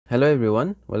Hello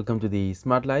everyone, welcome to the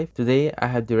Smart Life. Today I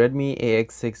have the Redmi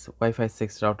AX6 Wi-Fi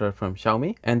 6 router from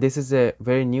Xiaomi, and this is a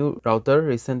very new router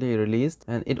recently released,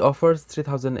 and it offers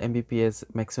 3000 Mbps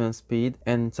maximum speed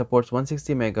and supports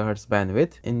 160 MHz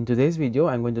bandwidth. In today's video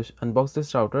I'm going to unbox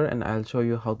this router and I'll show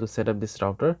you how to set up this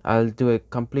router. I'll do a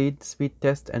complete speed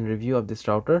test and review of this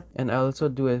router, and I'll also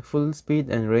do a full speed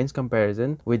and range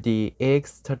comparison with the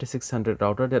AX3600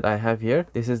 router that I have here.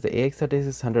 This is the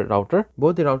AX3600 router.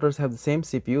 Both the routers have the same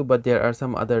CPU, but there are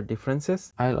some other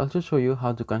differences. I'll also show you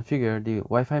how to configure the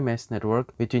Wi-Fi mesh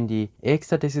network between the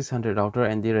AX3600 router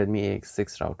and the Redmi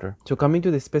AX6 router. So coming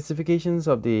to the specifications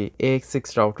of the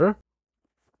AX6 router,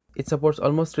 it supports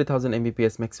almost 3000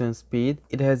 Mbps maximum speed.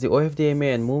 It has the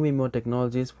OFDMA and MoveMemo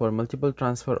technologies for multiple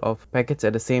transfer of packets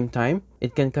at the same time.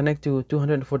 It can connect to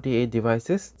 248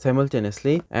 devices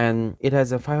simultaneously, and it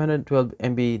has a 512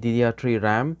 MB DDR3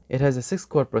 RAM. It has a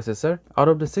 6-core processor. Out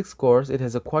of the 6 cores, it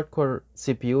has a quad-core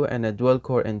CPU and a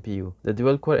dual-core NPU. The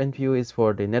dual-core NPU is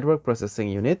for the network processing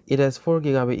unit. It has 4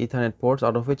 Gigabit Ethernet ports,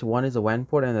 out of which 1 is a WAN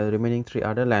port and the remaining 3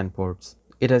 are the LAN ports.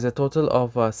 It has a total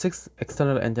of 6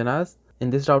 external antennas.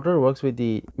 And this router works with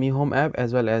the Mi Home app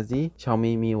as well as the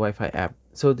Xiaomi Mi WiFi app.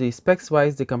 So the specs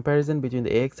wise, the comparison between the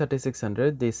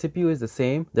AX3600, the CPU is the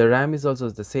same, the RAM is also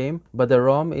the same, but the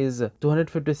ROM is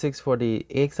 256 for the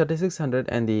AX3600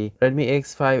 and the Redmi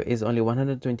AX5 is only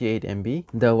 128 MB.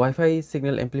 The Wi-Fi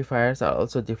signal amplifiers are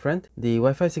also different. The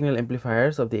Wi-Fi signal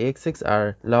amplifiers of the AX6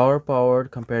 are lower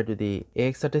powered compared to the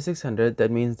AX3600.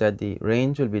 That means that the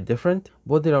range will be different.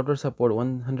 Both the routers support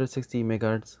 160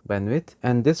 MHz bandwidth,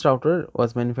 and this router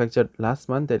was manufactured last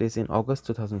month, that is in August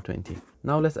 2020.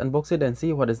 Now let's unbox it and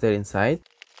see what is there inside.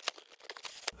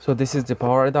 So this is the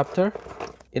power adapter.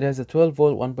 It has a 12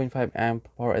 volt 1.5 amp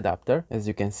power adapter. As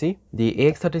you can see, the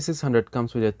AX3600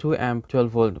 comes with a 2 amp 12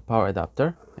 volt power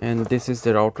adapter, and this is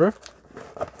the router.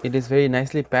 It is very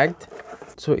nicely packed.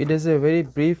 So it is a very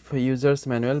brief user's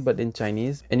manual, but in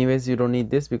Chinese. Anyways, you don't need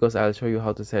this because I'll show you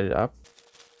how to set it up.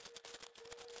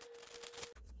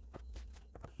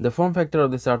 The form factor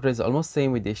of this router is almost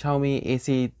same with the Xiaomi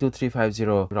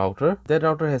AC2350 router. That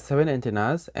router has 7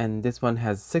 antennas and this one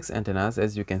has 6 antennas,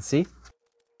 as you can see.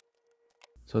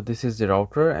 So this is the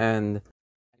router, and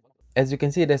as you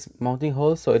can see, it has mounting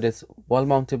holes, so it is wall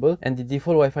mountable, and the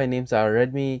default Wi-Fi names are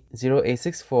Redmi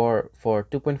 0A64 for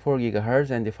 2.4 GHz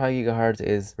and the 5 GHz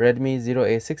is Redmi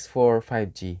 0A6 for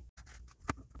 5G.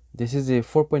 This is the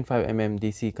 4.5 mm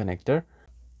DC connector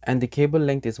and the cable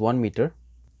length is 1 meter.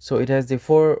 So it has the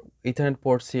 4 Ethernet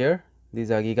ports here.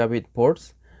 These are gigabit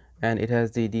ports, and it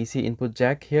has the DC input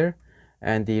jack here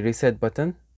and the reset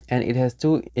button, and it has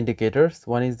 2 indicators.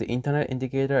 One is the internet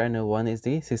indicator and one is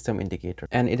the system indicator,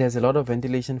 and it has a lot of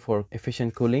ventilation for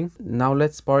efficient cooling. Now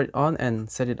let's power it on and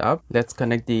set it up. Let's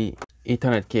connect the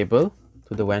Ethernet cable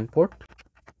to the WAN port,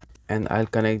 and I'll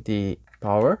connect the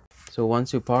power. So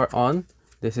once you power on,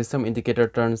 the system indicator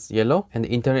turns yellow and the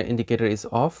internet indicator is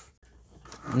off.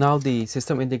 Now the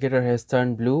system indicator has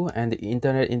turned blue and the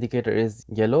internet indicator is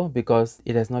yellow because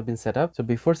it has not been set up. So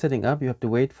before setting up, you have to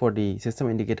wait for the system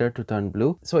indicator to turn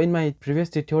blue. So in my previous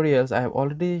tutorials, I have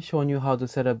already shown you how to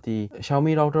set up the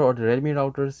Xiaomi router or the Redmi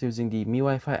routers using the Mi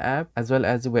WiFi app as well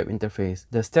as the web interface.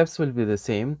 The steps will be the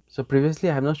same. So previously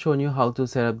I have not shown you how to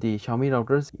set up the Xiaomi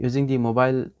routers using the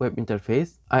mobile web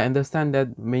interface. I understand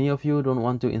that many of you don't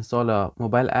want to install a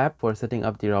mobile app for setting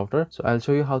up the router. So I'll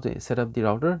show you how to set up the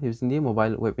router using the mobile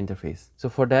web interface. So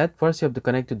for that, first you have to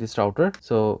connect to this router.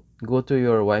 So go to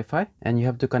your Wi-Fi and you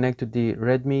have to connect to the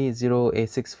Redmi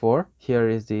 0A64. Here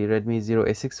is the Redmi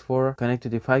 0A64. Connect to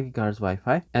the 5 GHz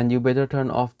Wi-Fi, and you better turn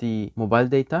off the mobile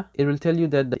data. It will tell you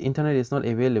that the internet is not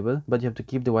available, but you have to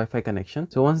keep the Wi-Fi connection.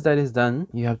 So once that is done,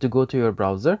 you have to go to your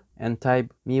browser and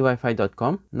type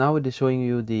miwifi.com. Now it is showing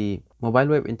you the mobile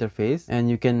web interface, and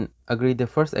you can agree the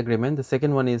first agreement. The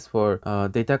second one is for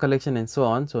data collection and so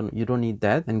on, so you don't need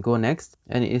that, and go next.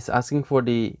 And it's asking for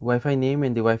the Wi-Fi name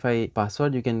and the Wi-Fi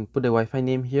password. You can put a Wi-Fi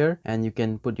name here and you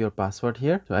can put your password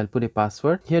here. So I'll put a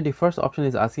password here. The first option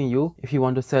is asking you if you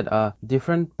want to set a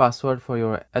different password for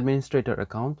your administrator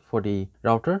account for the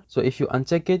router. So if you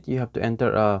uncheck it, you have to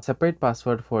enter a separate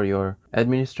password for your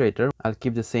administrator. I'll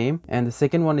keep the same. And the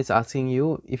second one is asking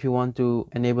you if you want to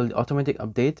enable the automatic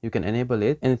update. You can enable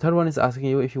it. And the third one is asking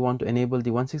you if you want to enable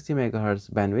the 160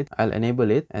 MHz bandwidth. I'll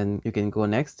enable it, and you can go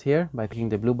next here by clicking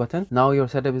the blue button. Now your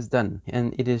setup is done,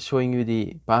 and it is showing you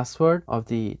the password of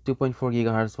the 2.4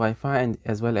 GHz Wi-Fi and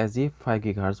as well as the 5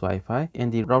 GHz Wi-Fi,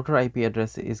 and the router IP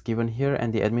address is given here,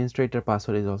 and the administrator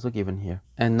password is also given here.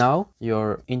 And now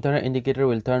your internet indicator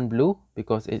will turn blue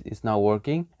because it is now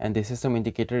working, and the system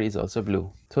indicator is also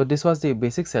blue. So this was the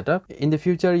basic setup. In the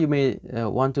future, you may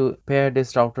want to pair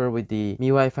this router with the Mi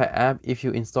WiFi app if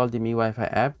you install the Mi WiFi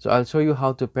app. So I'll show you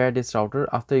how to pair this router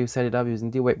after you set it up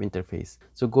using the web interface.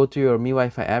 So go to your Mi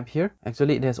WiFi app here.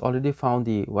 Actually, it has already found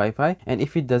the Wi-Fi, and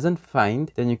if it doesn't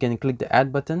find, then you can click the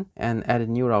add button and add a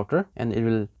new router, and it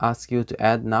will ask you to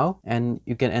add now, and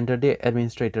you can enter the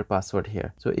administrator password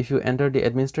here. So if you enter the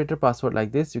administrator password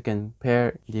like this, you can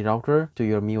pair the router to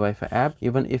your Mi WiFi app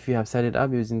even if you have set it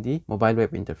up using the mobile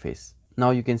web interface.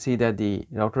 Now you can see that the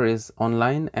router is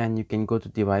online, and you can go to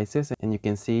devices and you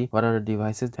can see what other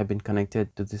devices have been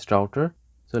connected to this router.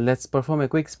 So let's perform a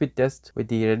quick speed test with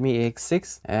the Redmi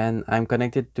AX6, and I'm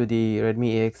connected to the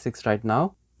Redmi AX6 right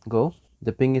now. Go.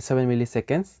 The ping is 7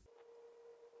 milliseconds.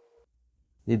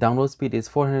 The download speed is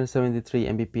 473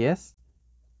 Mbps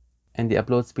and the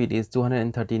upload speed is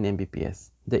 213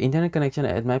 Mbps. The internet connection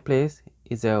at my place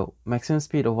is a maximum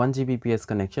speed of 1 Gbps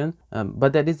connection,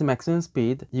 but that is the maximum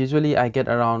speed. Usually I get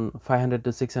around 500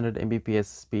 to 600 Mbps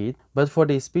speed, but for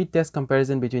the speed test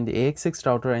comparison between the AX6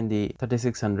 router and the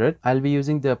 3600, I'll be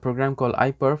using the program called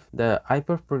iPerf. The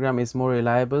iPerf program is more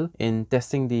reliable in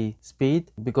testing the speed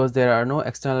because there are no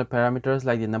external parameters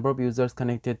like the number of users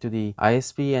connected to the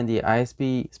ISP, and the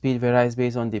ISP speed varies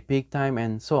based on the peak time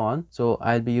and so on. So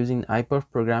I'll be using iPerf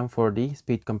program for the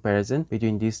speed comparison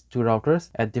between these two routers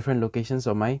at different locations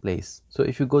of my place. So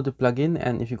if you go to plugin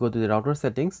and if you go to the router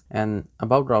settings and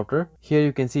about router, here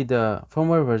you can see the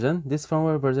firmware version. This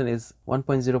firmware version is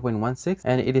 1.0.16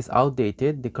 and it is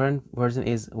outdated. The current version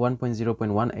is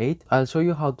 1.0.18. I'll show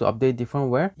you how to update the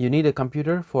firmware. You need a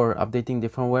computer for updating the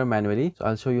firmware manually, so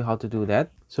I'll show you how to do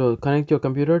that. So connect your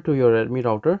computer to your Redmi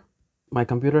router. My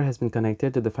computer has been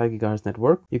connected to the 5 GHz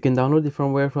network. You can download the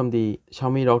firmware from the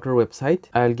Xiaomi router website.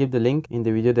 I'll give the link in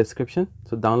the video description.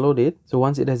 So download it. So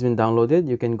once it has been downloaded,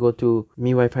 you can go to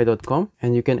miwifi.com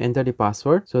and you can enter the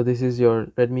password. So this is your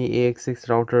Redmi AX6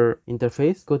 router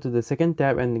interface. Go to the second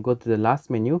tab and go to the last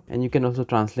menu, and you can also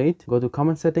translate. Go to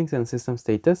common settings and system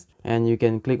status, and you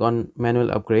can click on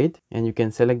manual upgrade, and you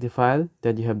can select the file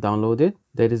that you have downloaded.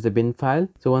 That is the bin file.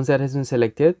 So once that has been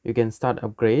selected, you can start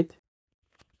upgrade.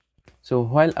 So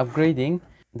while upgrading,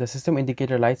 the system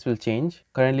indicator lights will change.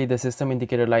 Currently the system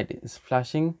indicator light is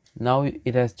flashing. Now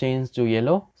it has changed to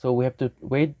yellow. So we have to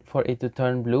wait for it to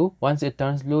turn blue. Once it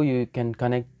turns blue, you can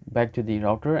connect back to the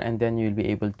router, and then you will be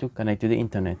able to connect to the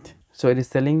internet. So it is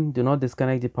telling do not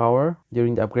disconnect the power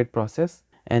during the upgrade process,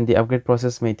 and the upgrade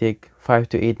process may take 5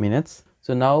 to 8 minutes.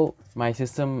 So now my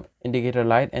system indicator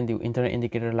light and the internet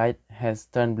indicator light has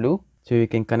turned blue. So you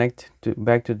can connect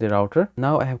back to the router.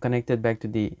 Now I have connected back to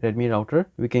the Redmi router.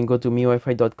 We can go to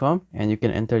miwifi.com and you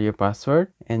can enter your password,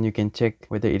 and you can check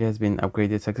whether it has been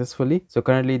upgraded successfully. So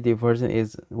currently the version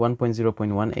is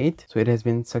 1.0.18, so it has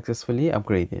been successfully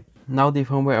upgraded. Now the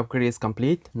firmware upgrade is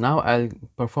complete. Now I'll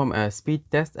perform a speed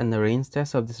test and a range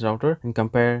test of this router and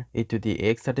compare it to the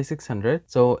AX3600.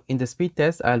 So in the speed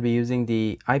test, I'll be using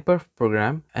the iPerf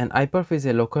program, and iPerf is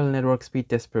a local network speed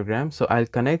test program. So I'll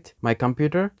connect my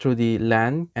computer through the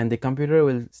LAN, and the computer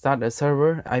will start a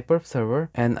server, iPerf server,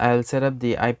 and I'll set up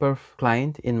the iPerf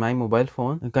client in my mobile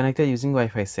phone connected using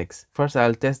Wi-Fi 6. First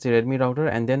I'll test the Redmi router,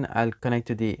 and then I'll connect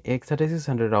to the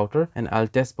AX3600 router, and I'll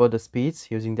test both the speeds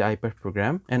using the iPerf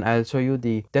program, and I'll show you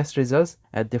the test results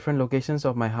at different locations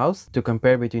of my house to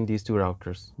compare between these two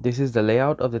routers. This is the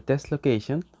layout of the test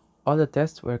location. All the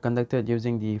tests were conducted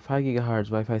using the 5 GHz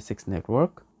Wi-Fi 6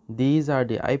 network. These are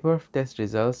the iPerf test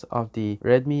results of the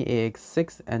Redmi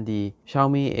AX6 and the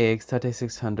Xiaomi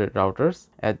AX3600 routers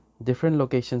at different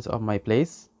locations of my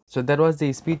place. So that was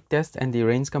the speed test and the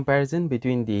range comparison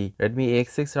between the Redmi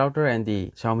AX6 router and the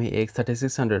Xiaomi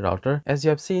AX3600 router. As you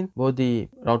have seen, both the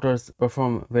routers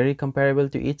perform very comparable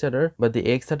to each other, but the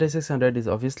AX3600 is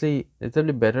obviously a little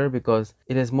bit better because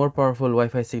it has more powerful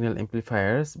Wi-Fi signal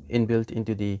amplifiers inbuilt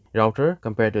into the router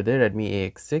compared to the Redmi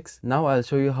AX6. Now I'll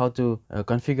show you how to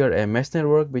configure a mesh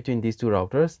network between these two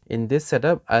routers. In this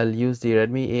setup, I'll use the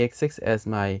Redmi AX6 as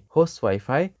my host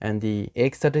Wi-Fi, and the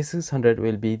AX3600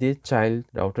 will be the child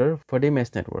router for the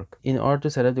mesh network. In order to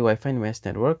set up the Wi-Fi mesh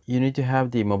network, you need to have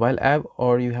the mobile app,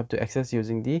 or you have to access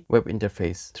using the web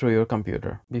interface through your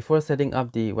computer. Before setting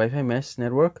up the Wi-Fi mesh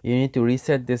network, you need to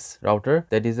reset this router,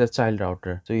 that is a child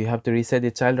router. So you have to reset the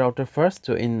child router first.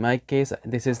 So in my case,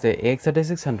 this is the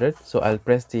AX3600. So I'll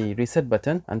press the reset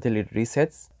button until it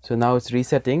resets. So now it's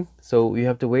resetting. So you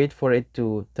have to wait for it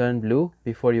to turn blue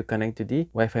before you connect to the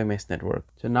Wi-Fi mesh network.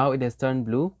 So now it has turned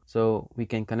blue. So we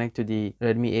can connect to the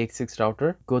Redmi AX6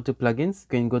 router. Go to plugins.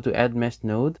 You can go to add mesh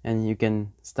node and you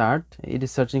can start. It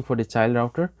is searching for the child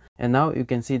router, and now you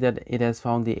can see that it has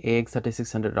found the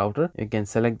AX3600 router. You can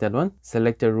select that one,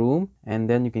 select a room, and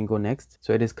then you can go next.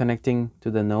 So it is connecting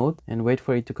to the node and wait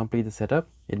for it to complete the setup.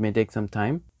 It may take some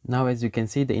time. Now as you can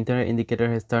see, the internet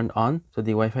indicator has turned on, so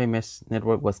the Wi-Fi mesh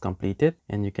network was completed,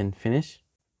 and you can finish.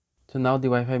 So now the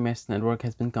Wi-Fi mesh network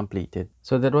has been completed.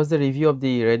 So that was the review of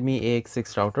the Redmi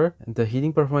AX6 router. The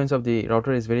heating performance of the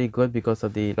router is very good because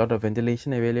of the lot of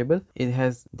ventilation available. It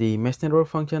has the mesh network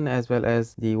function as well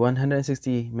as the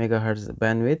 160 MHz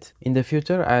bandwidth. In the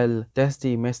future, I'll test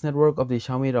the mesh network of the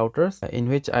Xiaomi routers, in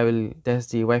which I will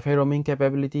test the Wi-Fi roaming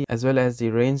capability as well as the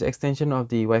range extension of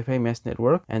the Wi-Fi mesh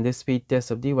network and the speed test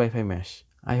of the Wi-Fi mesh.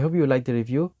 I hope you liked the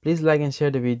review. Please like and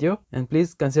share the video, and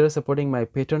please consider supporting my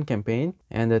Patreon campaign.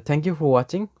 And thank you for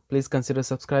watching. Please consider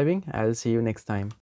subscribing. I'll see you next time.